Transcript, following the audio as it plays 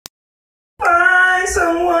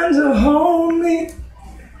someone to hold me,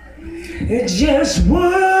 it just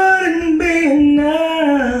wouldn't be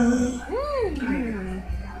enough.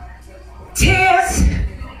 Tears,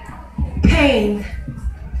 pain,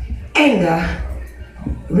 anger,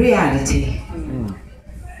 reality.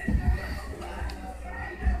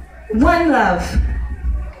 One love.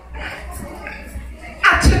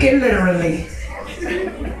 I took it literally.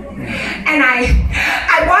 And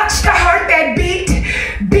I watched the heart that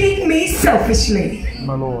beat me selfishly.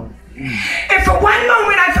 My Lord. And for one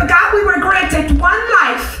moment, I forgot we were granted one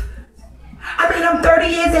life. I mean, I'm 30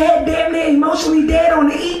 years ahead, damn near emotionally dead on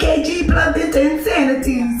the EKG, plugged into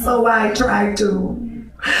insanity. So I tried to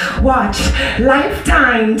watch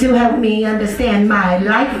Lifetime to help me understand my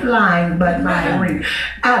lifeline, but my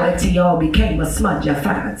reality all became a smudge of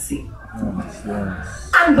fantasy.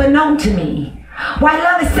 Unbeknown to me, why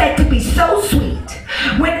love is said to be so sweet,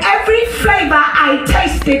 when every flavor I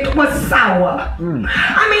tasted was sour.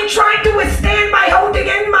 I mean, trying to withstand my holding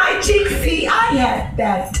in my cheeks. See, I had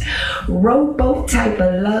that rowboat type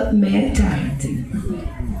of love mentality.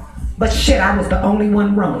 But shit, I was the only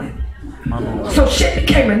one rowing. So shit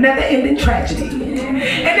became a never-ending tragedy.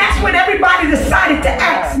 And that's when everybody decided to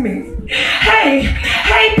ask me, hey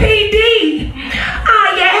PD,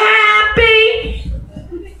 are you happy?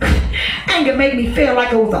 Anger made me feel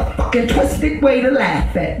like it was a fucking twisted way to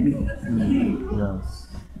laugh at me. Yes.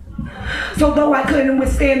 So though I couldn't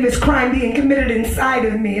withstand this crime being committed inside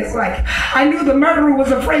of me, it's like I knew the murderer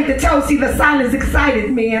was afraid to tell. See, the silence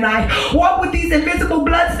excited me, and I walked with these invisible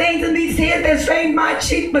bloodstains and these tears that stained my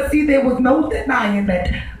cheek. But see, there was no denying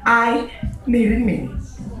that I needed me.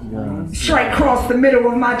 Yes. Straight across the middle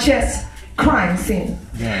of my chest, crime scene.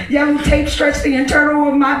 Yeah. Yellow tape stretched the internal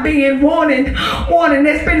of my being, warning,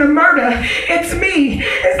 there's been a murder. It's me.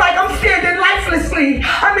 It's like I'm standing lifelessly.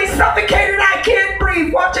 I mean, suffocated, I can't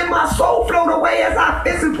breathe, watching my soul float away as I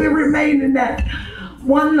physically remain in that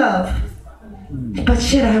one love. But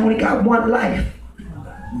shit, I only got one life.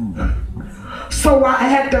 So I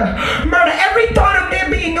had to murder every thought of there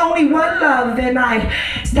being only one love. Then I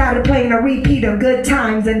started playing a repeat of Good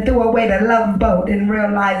Times and threw away the love boat and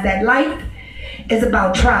realized that life is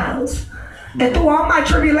about trials. And through all my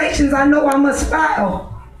tribulations, I know I must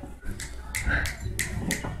smile.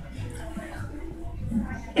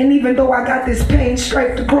 And even though I got this pain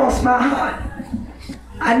straight across my heart,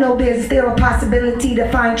 I know there's still a possibility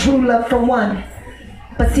to find true love from one.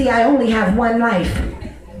 But see, I only have one life,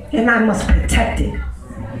 and I must protect it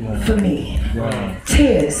for me.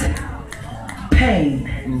 Tears,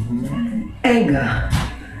 pain, anger,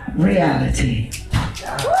 reality.